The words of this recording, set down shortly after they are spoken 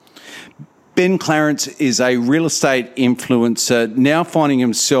Ben Clarence is a real estate influencer, now finding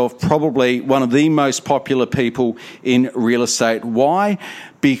himself probably one of the most popular people in real estate. Why?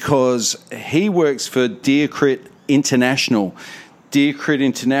 Because he works for Deercrit International. Deercrit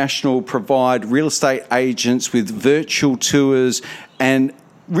International provide real estate agents with virtual tours and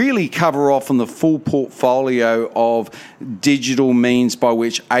really cover off on the full portfolio of digital means by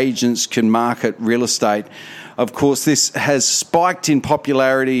which agents can market real estate. Of course, this has spiked in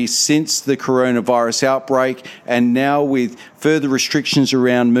popularity since the coronavirus outbreak, and now with further restrictions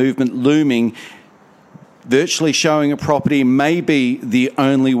around movement looming, virtually showing a property may be the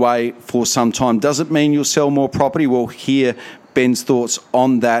only way for some time. Does it mean you'll sell more property? We'll hear Ben's thoughts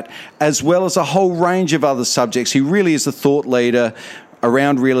on that, as well as a whole range of other subjects. He really is a thought leader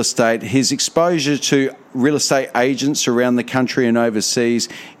around real estate. His exposure to real estate agents around the country and overseas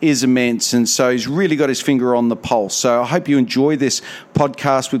is immense, and so he's really got his finger on the pulse. So I hope you enjoy this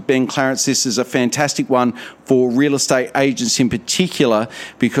podcast with Ben Clarence. This is a fantastic one for real estate agents in particular,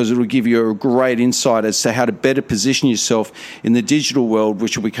 because it will give you a great insight as to how to better position yourself in the digital world,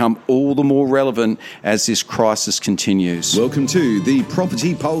 which will become all the more relevant as this crisis continues. Welcome to the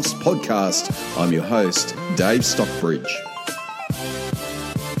Property Pulse podcast. I'm your host, Dave Stockbridge.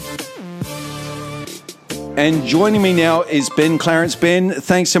 And joining me now is Ben Clarence. Ben,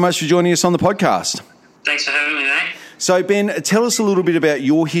 thanks so much for joining us on the podcast. Thanks for having me, mate. So, Ben, tell us a little bit about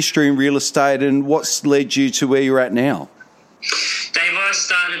your history in real estate and what's led you to where you're at now. Dave, I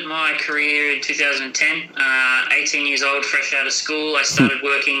started my career in 2010, 18 years old, fresh out of school. I started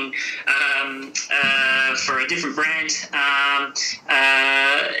working for a different brand and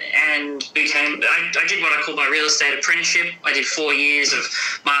I did what I call my real estate apprenticeship. I did 4 years of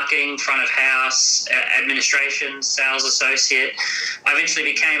marketing, front of house, administration, sales associate. I eventually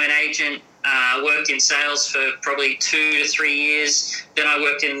became an agent. Worked in sales for probably 2 to 3 years. Then I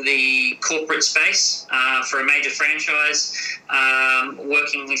worked in the corporate space for a major franchise,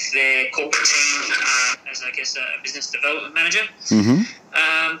 working with their corporate team as, I guess, a business development manager. Mm-hmm.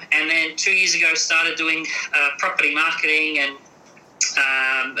 And then 2 years ago, started doing property marketing and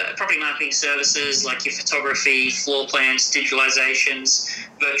property marketing services like your photography, floor plans, digitalizations,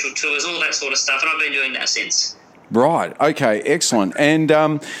 virtual tours, all that sort of stuff. And I've been doing that since. Right. Okay. Excellent. And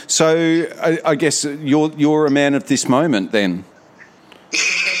so I guess you're a man of this moment then.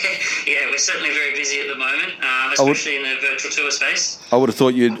 Yeah, we're certainly very busy at the moment, especially in the virtual tour space. I would have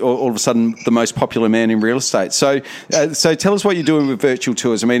thought you'd all of a sudden the most popular man in real estate. So tell us what you're doing with virtual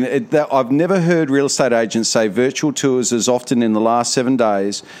tours. I mean, I've never heard real estate agents say virtual tours as often in the last 7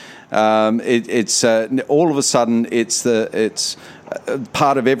 days. It's all of a sudden it's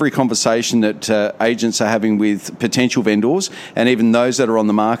part of every conversation that agents are having with potential vendors, and even those that are on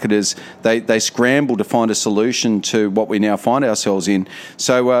the market, is they scramble to find a solution to what we now find ourselves in.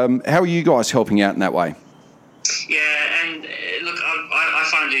 So how are you guys helping out in that way? Yeah, and look, I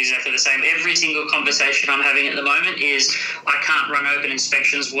find it exactly the same. Every single conversation I'm having at the moment is, I can't run open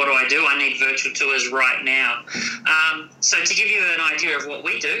inspections. What do? I need virtual tours right now. So to give you an idea of what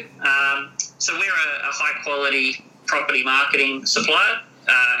we do, so we're a high-quality property marketing supplier.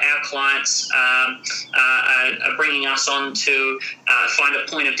 Our clients are bringing us on to find a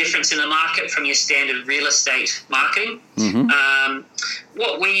point of difference in the market from your standard real estate marketing. Mm-hmm.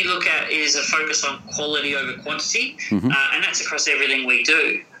 What we look at is a focus on quality over quantity, mm-hmm. And that's across everything we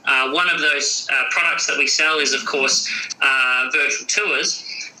do. One of those products that we sell is, of course, virtual tours.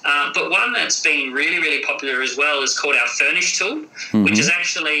 But one that's been really, really popular as well is called our Furnish tool, mm-hmm. which is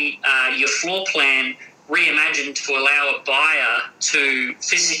actually your floor plan reimagined to allow a buyer to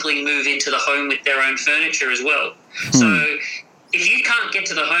physically move into the home with their own furniture as well. So if you can't get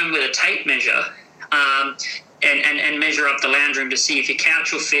to the home with a tape measure and measure up the lounge room to see if your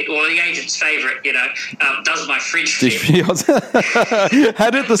couch will fit, or the agent's favourite, does my fridge fit?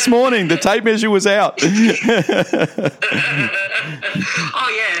 Had it this morning. The tape measure was out. Oh,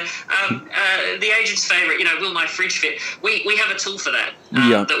 yeah. The agent's favourite, will my fridge fit? We have a tool for that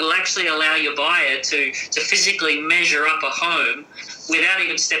that will actually allow your buyer to physically measure up a home without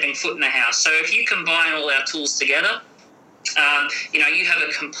even stepping foot in the house. So if you combine all our tools together, you have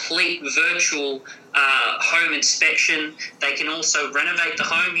a complete virtual home inspection. They can also renovate the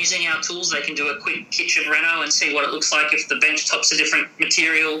home using our tools. They can do a quick kitchen reno and see what it looks like if the bench top's a different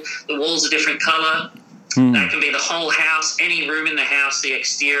material, the walls a different colour. That can be the whole house, any room in the house, the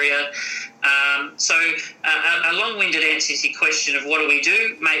exterior. So a long-winded answer to your question of what do we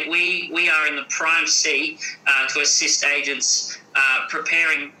do, mate, we are in the prime seat to assist agents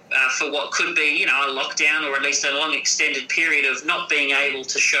preparing for what could be, a lockdown, or at least a long extended period of not being able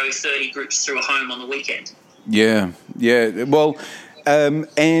to show 30 groups through a home on the weekend. Yeah. Well,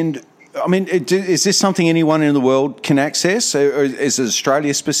 and I mean, is this something anyone in the world can access, or is it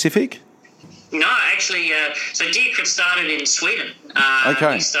Australia specific? No, actually, so Diacrit started in Sweden.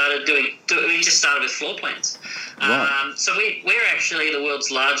 Okay. We just started with floor plans. Right. So we're actually the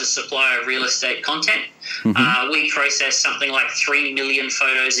world's largest supplier of real estate content. Mm-hmm. We process something like 3 million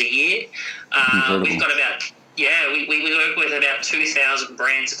photos a year. We've got we work with about 2,000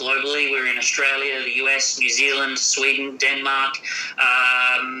 brands globally. We're in Australia, the US, New Zealand, Sweden, Denmark.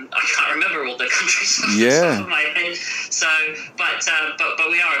 I can't remember all the countries off the top of my head. So, but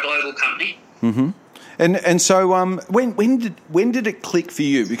we are a global company. Mm-hmm. And so when did it click for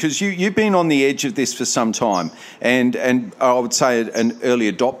you? Because you've been on the edge of this for some time, and I would say an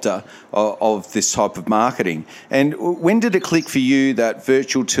early adopter of this type of marketing. And when did it click for you that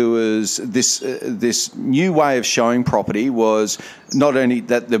virtual tours, this new way of showing property, was not only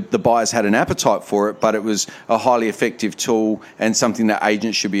that the buyers had an appetite for it, but it was a highly effective tool and something that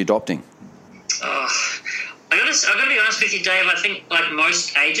agents should be adopting? I've got to be honest with you, Dave. I think, like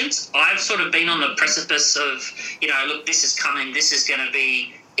most agents, I've sort of been on the precipice of, look, this is coming, this is going to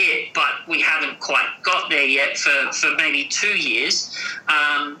be it, but we haven't quite got there yet for maybe 2 years.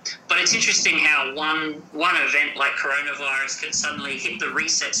 But it's interesting how one event like coronavirus can suddenly hit the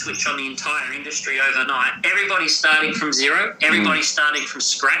reset switch on the entire industry overnight. Everybody's starting from zero. Everybody's starting from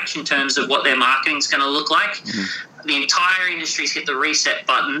scratch in terms of what their marketing's going to look like. Mm-hmm. The entire industry's hit the reset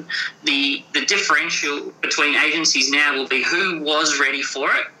button. The differential between agencies now will be who was ready for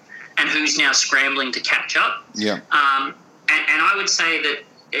it and who's now scrambling to catch up. Yeah. And I would say that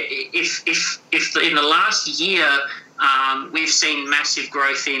if in the last year we've seen massive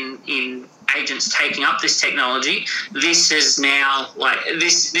growth in agents taking up this technology, this is now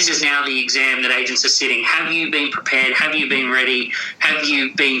the exam that agents are sitting. Have you been prepared? Have you been ready? Have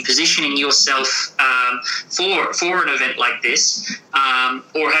you been positioning yourself for an event like this,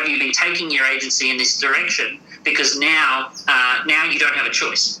 or have you been taking your agency in this direction? Because now you don't have a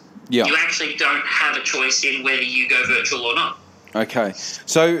choice. Yeah. You actually don't have a choice in whether you go virtual or not. Okay,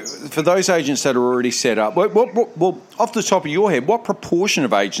 so for those agents that are already set up, well, off the top of your head, what proportion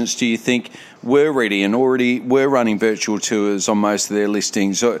of agents do you think were ready and already were running virtual tours on most of their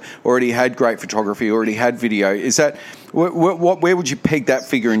listings, or already had great photography, already had video? Is that where would you peg that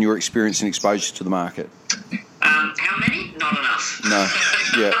figure in your experience and exposure to the market? How many? Not enough. No,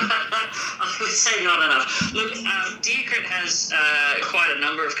 yeah. I would say not enough. Look, Diacrit has quite a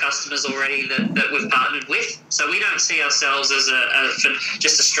number of customers already that we've partnered with, so we don't see ourselves as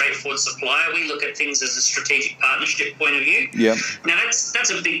just a straightforward supplier. We look at things as a strategic partnership point of view. Yeah. Now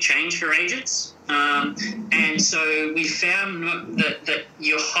that's a big change for agents. And so we found that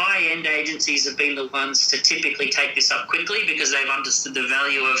your high-end agencies have been the ones to typically take this up quickly because they've understood the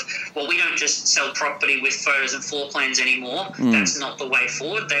value of, well, we don't just sell property with photos and floor plans anymore. That's not the way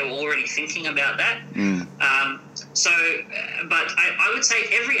forward. They were already thinking about that. But I would say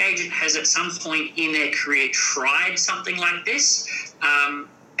every agent has at some point in their career tried something like this.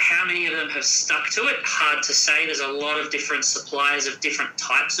 How many of them have stuck to it? Hard to say. There's a lot of different suppliers of different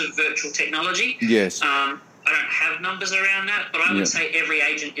types of virtual technology. Yes. I don't have numbers around that, but I would say every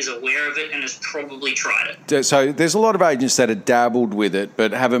agent is aware of it and has probably tried it. So there's a lot of agents that have dabbled with it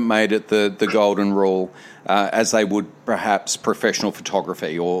but haven't made it the golden rule as they would perhaps professional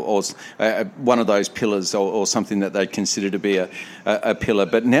photography or one of those pillars or something that they'd consider to be a pillar.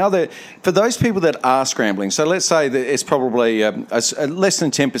 But now for those people that are scrambling, so let's say that it's probably less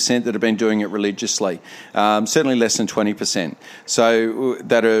than 10% that have been doing it religiously, certainly less than 20%. So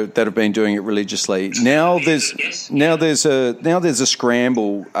that have been doing it religiously. Now there's a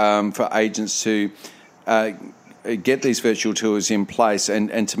scramble for agents to get these virtual tours in place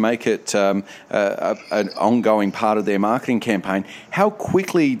and to make it an ongoing part of their marketing campaign. How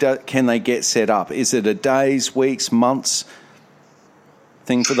quickly can they get set up? Is it a days, weeks, months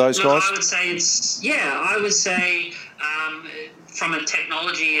thing for those guys? I would say from a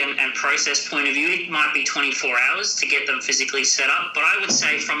technology and process point of view, it might be 24 hours to get them physically set up. But I would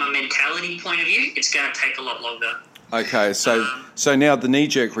say from a mentality point of view, it's going to take a lot longer. Okay, so now the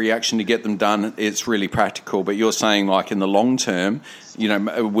knee-jerk reaction to get them done, it's really practical, but you're saying like in the long term,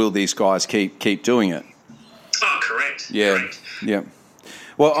 will these guys keep doing it? Oh, correct. Yeah, correct. Yeah.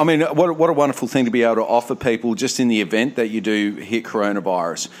 Well, I mean, what a wonderful thing to be able to offer people just in the event that you do hit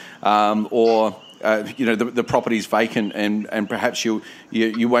coronavirus, or the property's vacant and perhaps you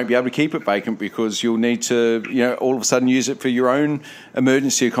won't be able to keep it vacant because you'll need to all of a sudden use it for your own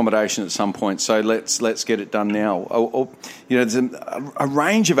emergency accommodation at some point. So let's get it done now. Or there's a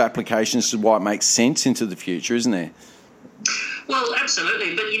range of applications to why it makes sense into the future, isn't there? Well,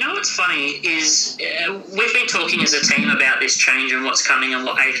 absolutely. But you know what's funny is we've been talking as a team about this change and what's coming and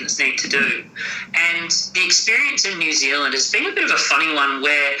what agents need to do. And the experience in New Zealand has been a bit of a funny one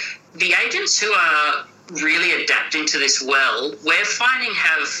where the agents who are really adapting to this well, we're finding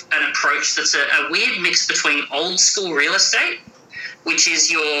have an approach that's a weird mix between old school real estate, which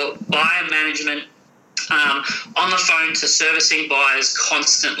is your buyer management, on the phone to servicing buyers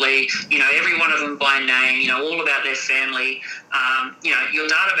constantly, every one of them by name, all about their family. Your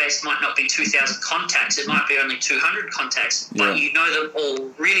database might not be 2,000 contacts. It might be only 200 contacts, but you know them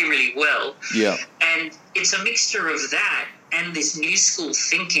all really, really well. Yeah. And it's a mixture of that and this new school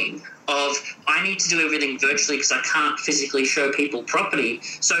thinking of I need to do everything virtually because I can't physically show people property.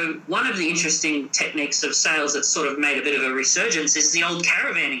 So one of the interesting techniques of sales that's sort of made a bit of a resurgence is the old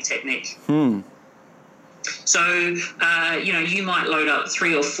caravanning technique. So, you might load up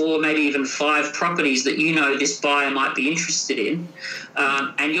 3 or 4, maybe even 5 properties that this buyer might be interested in,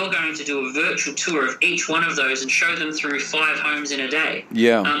 and you're going to do a virtual tour of each one of those and show them through 5 homes in a day.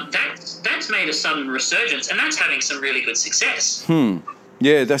 Yeah. That's made a sudden resurgence, and that's having some really good success.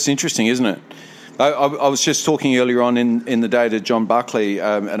 Yeah, that's interesting, isn't it? I was just talking earlier on in the day to John Buckley,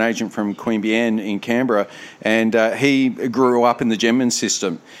 an agent from Queanbeyan in Canberra, and he grew up in the Genman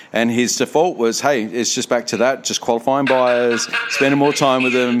system. And his default was, hey, it's just back to that, just qualifying buyers, spending more time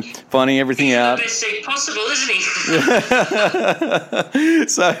with them, finding everything out. He's the best seat possible, isn't he?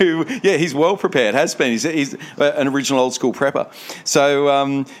 So, yeah, he's well prepared, has been. He's an original old school prepper.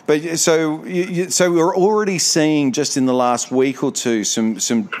 So, so we're already seeing just in the last week or two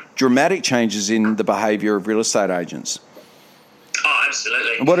some dramatic changes in the behaviour of real estate agents. Oh,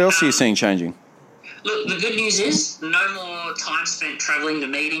 absolutely. What else are you seeing changing? Look, the good news is no more time spent travelling to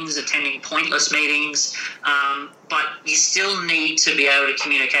meetings, attending pointless meetings, but you still need to be able to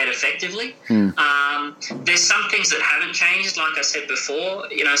communicate effectively. There's some things that haven't changed, like I said before.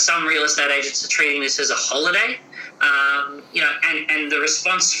 Some real estate agents are treating this as a holiday. And the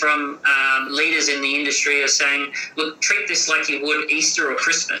response from leaders in the industry are saying, look, treat this like you would Easter or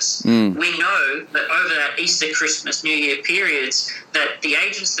Christmas. We know that over that Easter, Christmas, New Year periods, that the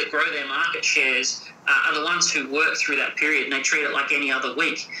agents that grow their market shares are the ones who work through that period, and they treat it like any other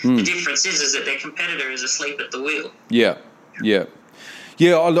week. The difference is that their competitor is asleep at the wheel. Yeah.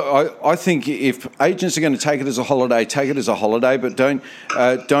 I think if agents are going to take it as a holiday, take it as a holiday, but don't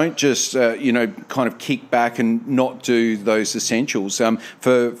just kind of kick back and not do those essentials.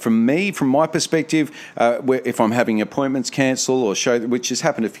 From my perspective, if I'm having appointments cancel or show, which has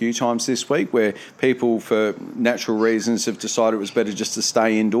happened a few times this week, where people for natural reasons have decided it was better just to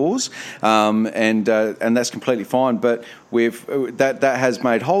stay indoors, and that's completely fine. But that has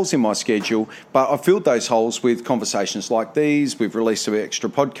made holes in my schedule, but I filled those holes with conversations like these. We've released some extra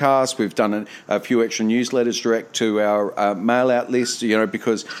podcasts. We've done a few extra newsletters direct to our mail out list,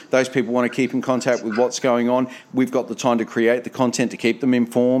 because those people want to keep in contact with what's going on. We've got the time to create the content to keep them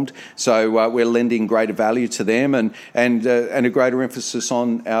informed. So we're lending greater value to them and a greater emphasis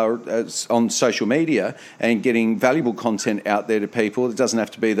on on social media and getting valuable content out there to people. It doesn't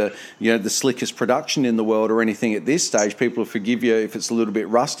have to be the slickest production in the world or anything at this stage. People will forgive you if it's a little bit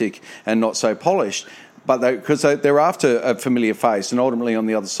rustic and not so polished. But because they're after a familiar face, and ultimately on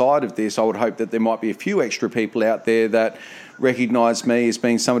the other side of this, I would hope that there might be a few extra people out there that recognise me as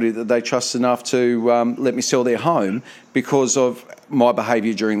being somebody that they trust enough to let me sell their home because of my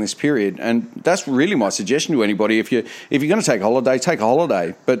behaviour during this period. And that's really my suggestion to anybody. If you're going to take a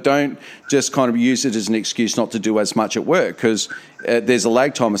holiday, but don't just kind of use it as an excuse not to do as much at work, because there's a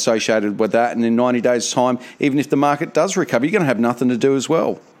lag time associated with that. And in 90 days' time, even if the market does recover, you're going to have nothing to do as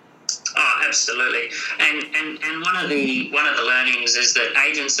well. Oh, absolutely. And one of the learnings is that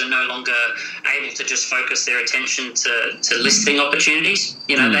agents are no longer able to just focus their attention to listing opportunities.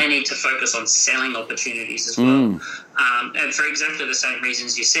 They need to focus on selling opportunities as well. And for exactly the same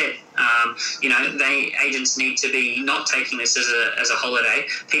reasons you said, agents need to be not taking this as a holiday.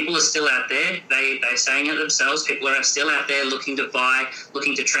 People are still out there. They're saying it themselves. People are still out there looking to buy,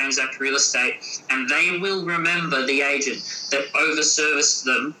 looking to transact real estate, and they will remember the agent that overserviced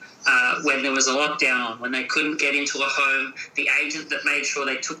them when there was a lockdown on, when they couldn't get into a home, the agent that made sure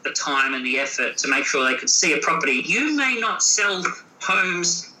they took the time and the effort to make sure they could see a property. You may not sell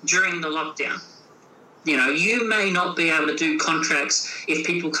homes during the lockdown. You may not be able to do contracts if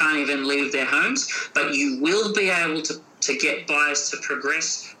people can't even leave their homes, but you will be able to get buyers to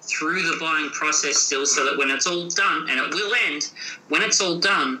progress through the buying process still, so that when it's all done, and it will end, when it's all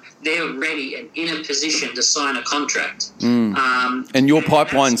done, they're ready and in a position to sign a contract. And your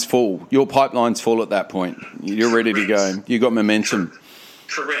pipeline's full. Your pipeline's full at that point. You're ready to go. You've got momentum.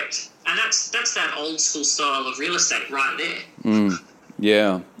 Correct. And that's that old school style of real estate right there.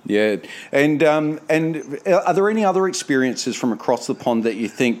 Yeah. And are there any other experiences from across the pond that you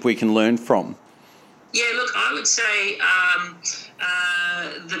think we can learn from? Yeah, look, I would say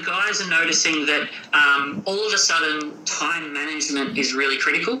the guys are noticing that all of a sudden time management is really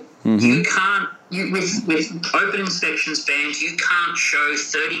critical. You can't, with open inspections banned, you can't show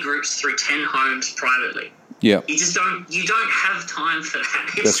 30 groups through 10 homes privately. Yeah. You don't have time for that.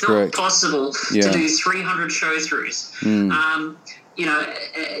 It's That's not correct. possible to do 300 show-throughs.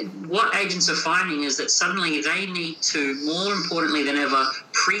 What agents are finding is that suddenly they need to, more importantly than ever,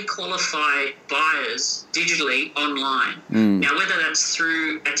 pre-qualify buyers digitally online. Now, whether that's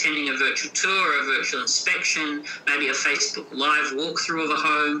through attending a virtual tour, a virtual inspection, maybe a Facebook Live walkthrough of a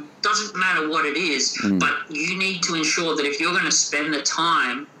home, doesn't matter what it is, but you need to ensure that if you're going to spend the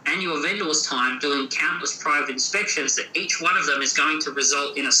time and your vendor's time doing countless private inspections, that each one of them is going to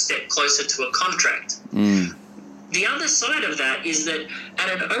result in a step closer to a contract. The other side of that is that at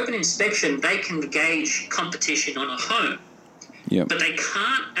an open inspection, they can gauge competition on a home, but they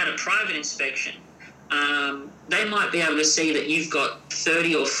can't at a private inspection. They might be able to see that you've got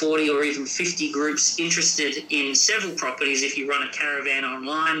 30 or 40 or even 50 groups interested in several properties if you run a caravan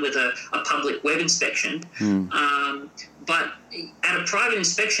online with a public web inspection. But at a private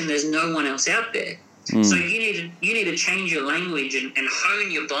inspection, there's no one else out there. So you need to change your language and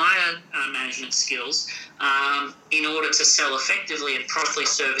hone your buyer management skills in order to sell effectively and properly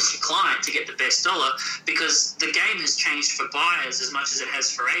service your client to get the best dollar, because the game has changed for buyers as much as it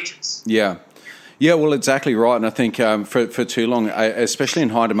has for agents. Yeah, well, exactly right. And I think for too long, especially in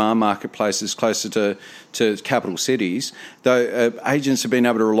high-demand marketplaces closer to capital cities, though, agents have been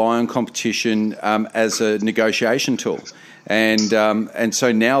able to rely on competition as a negotiation tool. And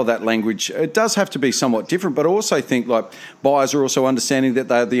so now that language, it does have to be somewhat different, but I also think like buyers are also understanding that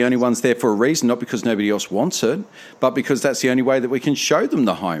they're the only ones there for a reason, not because nobody else wants it, but because that's the only way that we can show them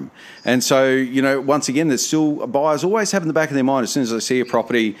the home. And so, once again, there's still buyers always have in the back of their mind as soon as they see a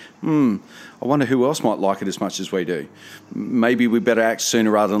property, I wonder who else might like it as much as we do. Maybe we better act sooner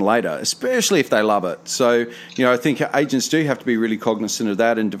rather than later, especially if they love it. So, I think agents do have to be really cognizant of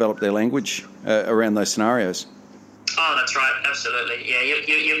that and develop their language around those scenarios. Oh, that's right. Absolutely. Yeah,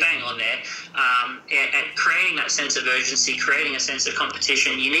 you're bang on there. At creating that sense of urgency, creating a sense of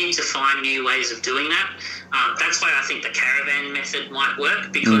competition, you need to find new ways of doing that. That's why I think the caravan method might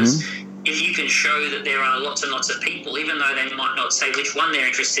work, because if you can show that there are lots and lots of people, even though they might not say which one they're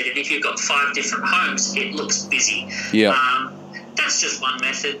interested in, if you've got 5 different homes, it looks busy. Yeah. That's just one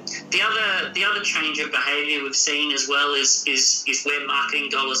method. The other change of behaviour we've seen as well is where marketing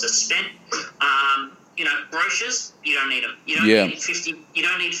dollars are spent. Brochures, you don't need them. You don't need 50. You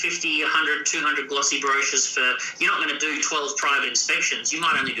don't need 50, 100, 200 glossy brochures for. You're not going to do 12 private inspections. You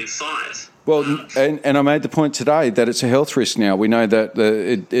might only do 5. Well, and I made the point today that it's a health risk now. We know that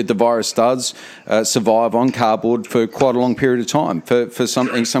the virus does survive on cardboard for quite a long period of time, for some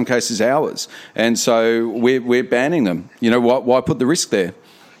in some cases hours, and so we're banning them. Why put the risk there?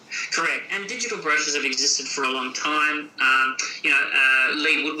 Correct. And digital brochures have existed for a long time.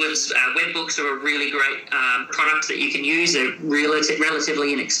 Lee Woodward's web books are a really great product that you can use. They're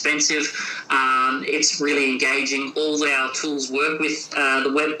relatively inexpensive. It's really engaging. All our tools work with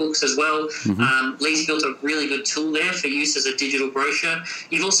the web books as well. Lee's built a really good tool there for use as a digital brochure.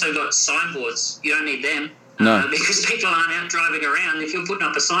 You've also got signboards. You don't need them. No. Because people aren't out driving around. If you're putting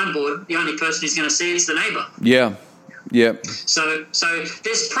up a signboard, the only person who's going to see it is the neighbour. Yeah. Yeah. So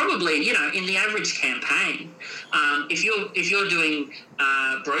there's probably, in the average campaign, if you're doing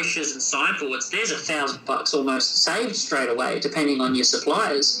brochures and signboards, there's $1,000 almost saved straight away, depending on your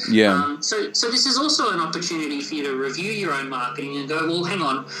suppliers. Yeah. So this is also an opportunity for you to review your own marketing and go, well, hang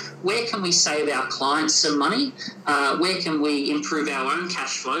on, where can we save our clients some money? Where can we improve our own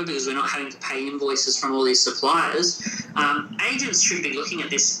cash flow because we're not having to pay invoices from all these suppliers? Agents should be looking at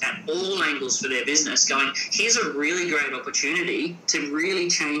this at all angles for their business, going, here's a really great opportunity to really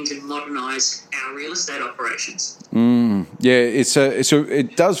change and modernise our real estate operations. Yeah,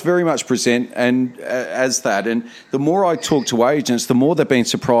 it does very much present and as that. And the more I talk to agents, the more they've been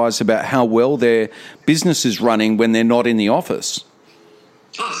surprised about how well their business is running when they're not in the office.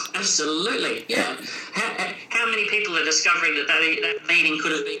 Oh, absolutely. Yeah. How many people are discovering that meeting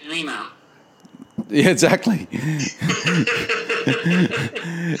could have been an email? Yeah, exactly.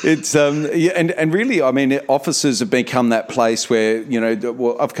 It's and really, I mean, offices have become that place where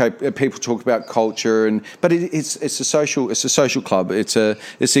people talk about culture, but it's a social club. It's a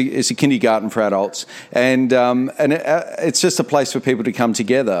kindergarten for adults, and it's just a place for people to come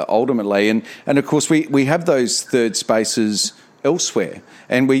together ultimately, and of course we have those third spaces elsewhere,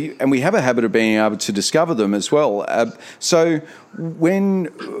 and we have a habit of being able to discover them as well. So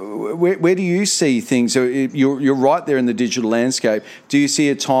where do you see things? You're right there in the digital landscape. Do you see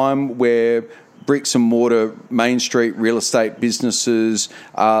a time where bricks and mortar Main Street real estate businesses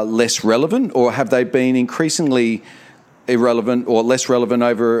are less relevant, or have they been increasingly irrelevant or less relevant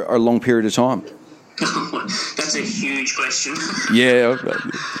over a long period of time? That's a huge question. Yeah,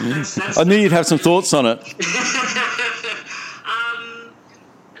 I knew you'd have some thoughts on it.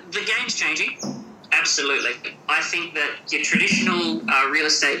 The game's changing. Absolutely. I think that your traditional real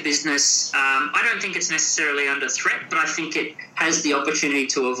estate business, I don't think it's necessarily under threat, but I think it has the opportunity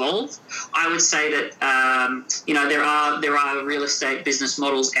to evolve. I would say that, there are real estate business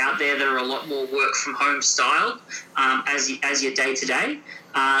models out there that are a lot more work from home style as your day-to-day.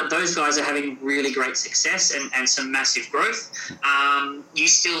 Those guys are having really great success and some massive growth. You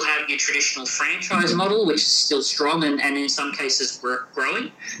still have your traditional franchise model, which is still strong and in some cases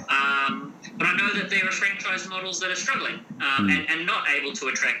growing. But I know that there are franchise models that are struggling and not able to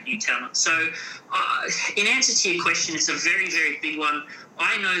attract new talent. So in answer to your question, it's a very, very big one.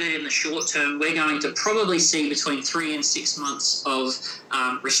 I know that in the short term, we're going to probably see between 3 and 6 months of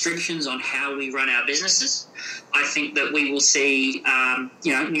restrictions on how we run our businesses. I think that we will see,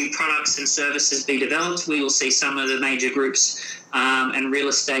 new products and services be developed. We will see some of the major groups and real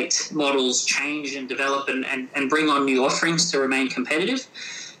estate models change and develop and bring on new offerings to remain competitive.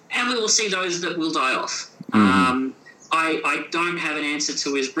 And we will see those that will die off. I don't have an answer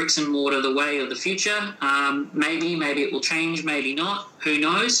to is bricks and mortar the way of the future. Maybe it will change, maybe not. Who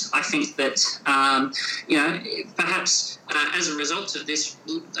knows? I think that, perhaps as a result of this,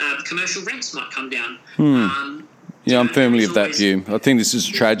 commercial rents might come down. I'm firmly of that view. I think this is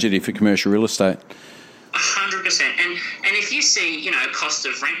a tragedy for commercial real estate. 100%. And if you see, cost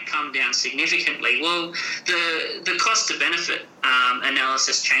of rent come down significantly, well, the cost to benefit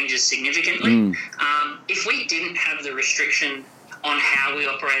analysis changes significantly. If we didn't have the restriction on how we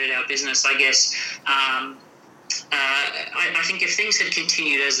operated our business, I guess, I think if things had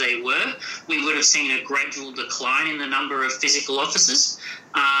continued as they were, we would have seen a gradual decline in the number of physical offices.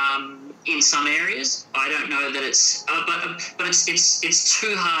 In some areas, I don't know that it's, but it's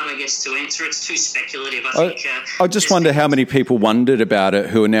too hard, I guess, to answer. It's too speculative. I just wonder how many people wondered about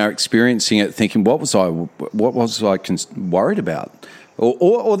it who are now experiencing it, thinking, "What was I worried about?"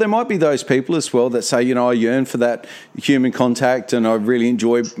 Or there might be those people as well that say, I yearn for that human contact and I really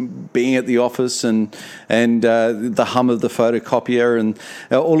enjoy being at the office and the hum of the photocopier and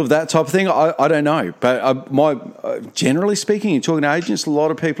all of that type of thing. I don't know. But generally speaking, in talking to agents, a lot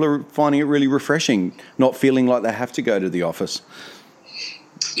of people are finding it really refreshing, not feeling like they have to go to the office.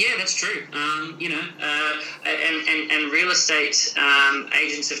 Yeah, that's true. And real estate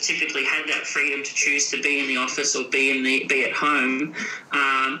agents have typically had that freedom to choose to be in the office or be at home.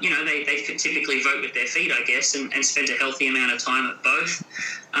 They could typically vote with their feet, I guess, and spend a healthy amount of time at both.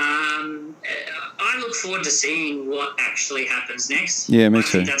 I look forward to seeing what actually happens next. Yeah, me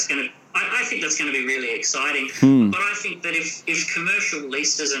too. I think that's going to be really exciting. But I think that if commercial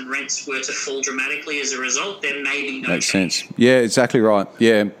leases and rents were to fall dramatically as a result, there may be no Makes change. sense. Yeah, exactly right.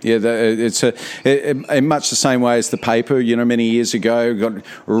 Yeah. It's in much the same way as the paper. Many years ago, got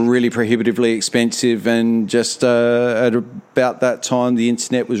really prohibitively expensive, and just at about that time, the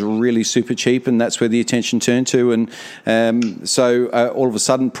internet was really super cheap, and that's where the attention turned to. And so all of a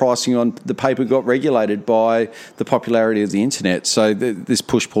sudden, pricing on the paper got regulated by the popularity of the internet. So this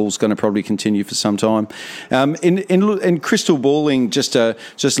push-pull is going to probably continue for some time. In crystal balling just a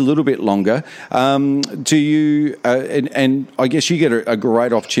little bit longer, do you, and I guess you get a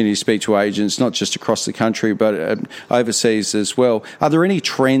great opportunity to speak to agents, not just across the country, but overseas as well. Are there any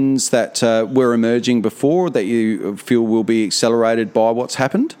trends that were emerging before that you feel will be accelerated by what's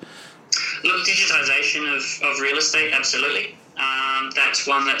happened? Look, digitisation of real estate, absolutely. That's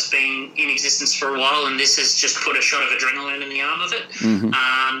one that's been in existence for a while, and this has just put a shot of adrenaline in the arm of it.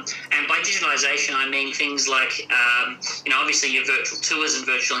 And by digitalisation, I mean things like, obviously your virtual tours and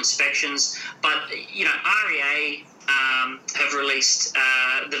virtual inspections, but, REA have released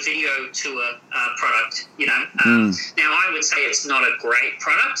the video tour product, Now, I would say it's not a great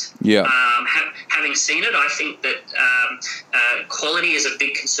product. Yeah. Having seen it, I think that quality is a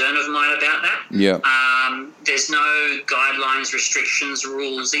big concern of mine about that. Yeah. There's no guidelines, restrictions,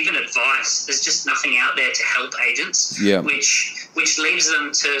 rules, even advice. There's just nothing out there to help agents, which leaves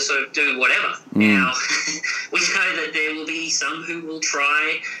them to sort of do whatever. Now, we know that there will be some who will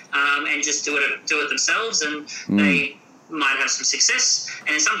try and just do it themselves, and they might have some success,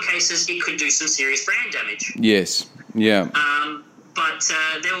 and in some cases it could do some serious brand damage. Yes. Yeah. But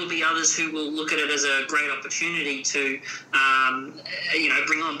there will be others who will look at it as a great opportunity to,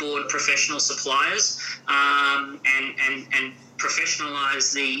 bring on board professional suppliers and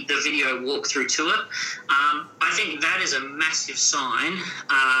professionalise the video walkthrough tour. I think that is a massive sign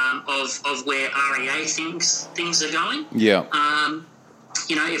of where REA thinks things are going. Yeah.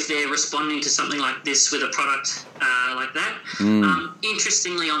 If they're responding to something like this with a product like that.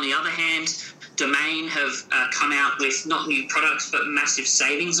 Interestingly, on the other hand, Domain have come out with not new products but massive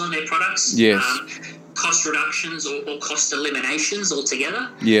savings on their products. Yes. Cost reductions or cost eliminations altogether.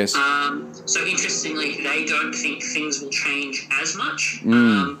 Yes. So interestingly, they don't think things will change as much.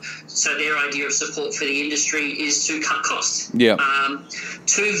 So their idea of support for the industry is to cut costs. Yeah.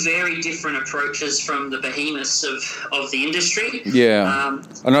 Two very different approaches from the behemoths of the industry. Yeah.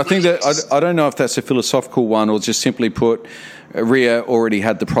 And I think that I don't know if that's a philosophical one or just simply put, REA already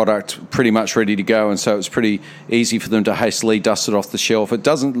had the product pretty much ready to go, and so it's pretty easy for them to hastily dust it off the shelf. It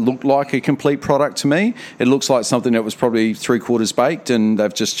doesn't look like a complete product to me. It looks like something that was probably 3/4 baked and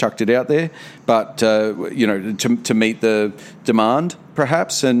they've just chucked it out there. But, to meet the demand,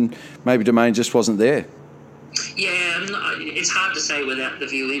 perhaps, and maybe Domain just wasn't there. Yeah, it's hard to say without the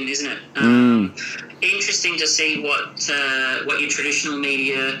view in, isn't it? Interesting to see what your traditional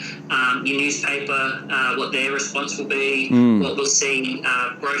media, your newspaper, what their response will be, what we'll see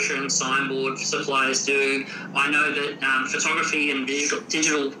brochure and signboard suppliers do. I know that photography and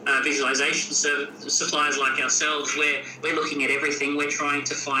digital visualization suppliers like ourselves, we're looking at everything. We're trying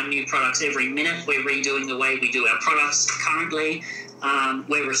to find new products every minute. We're redoing the way we do our products currently.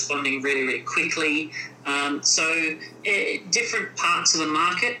 We're responding really, really quickly. Different parts of the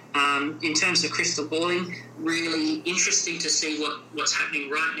market. In terms of crystal balling, really interesting to see what's happening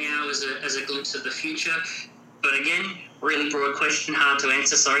right now as a glimpse of the future. But again, really broad question, hard to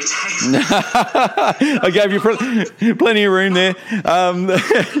answer. Sorry, Dave. I gave you plenty of room there.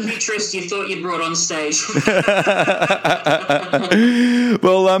 Futurist you thought you'd brought on stage.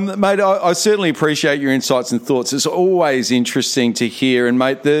 Well, mate, I certainly appreciate your insights and thoughts. It's always interesting to hear. And,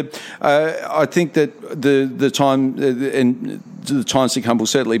 mate, I think that the time and the times to come will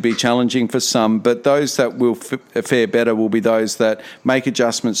certainly be challenging for some, but those that will fare better will be those that make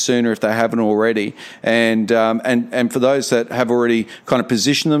adjustments sooner if they haven't already. And for those that have already kind of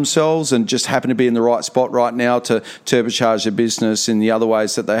positioned themselves and just happen to be in the right spot right now to turbocharge their business in the other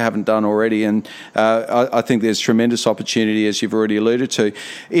ways that they haven't done already. And I think there's tremendous opportunity, as you've already alluded to.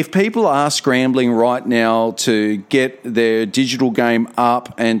 If people are scrambling right now to get their digital game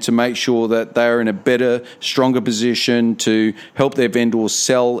up and to make sure that they're in a better, stronger position to help their vendors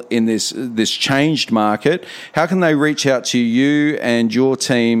sell in this changed market, how can they reach out to you and your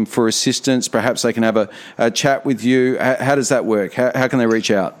team for assistance? Perhaps they can have a chat with you. How does that work? How can they reach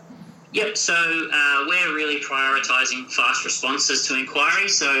out? Yep, so we're really prioritising fast responses to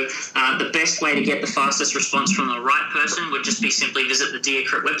inquiries. So the best way to get the fastest response from the right person would just be simply visit the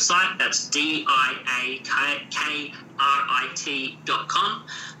Diakrit website. That's diakrit.com.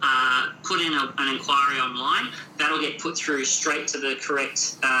 Put in an inquiry online. That'll get put through straight to the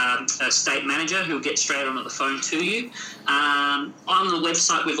correct state manager, who'll get straight onto the phone to you. On the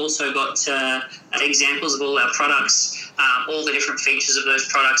website, we've also got examples of all our products, all the different features of those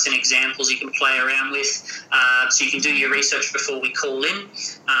products and examples you can play around with, so you can do your research before we call in.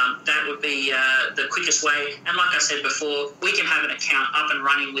 That would be the quickest way. And like I said before, we can have an account up and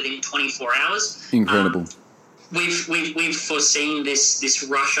running within 24 hours. Incredible. We've foreseen this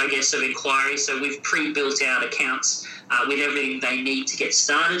rush, I guess, of inquiries, so we've pre-built out accounts with everything they need to get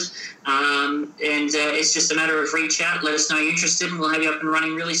started. It's just a matter of reach out, let us know you're interested, and we'll have you up and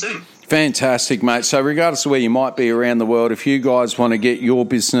running really soon. Fantastic, mate. So regardless of where you might be around the world, if you guys want to get your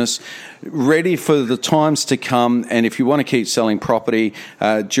business ready for the times to come, and if you want to keep selling property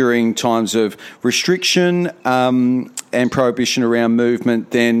during times of restriction and prohibition around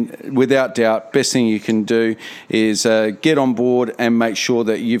movement, then without doubt, best thing you can do is get on board and make sure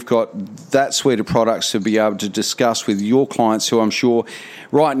that you've got that suite of products to be able to discuss with your clients, who I'm sure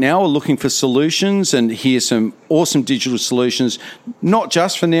right now are looking for solutions, and here's some awesome digital solutions, not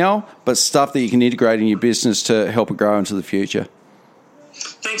just for now, but stuff that you can integrate in your business to help it grow into the future.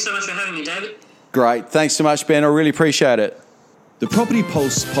 Thanks so much for having me, David. Great. Thanks so much, Ben. I really appreciate it. The Property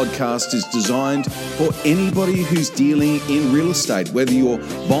Pulse podcast is designed for anybody who's dealing in real estate, whether you're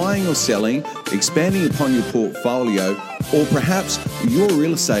buying or selling, expanding upon your portfolio, or perhaps you're a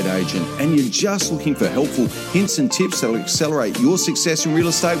real estate agent and you're just looking for helpful hints and tips that will accelerate your success in real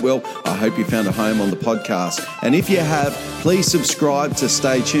estate. Well, I hope you found a home on the podcast. And if you have, please subscribe to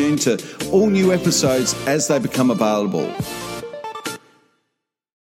stay tuned to all new episodes as they become available.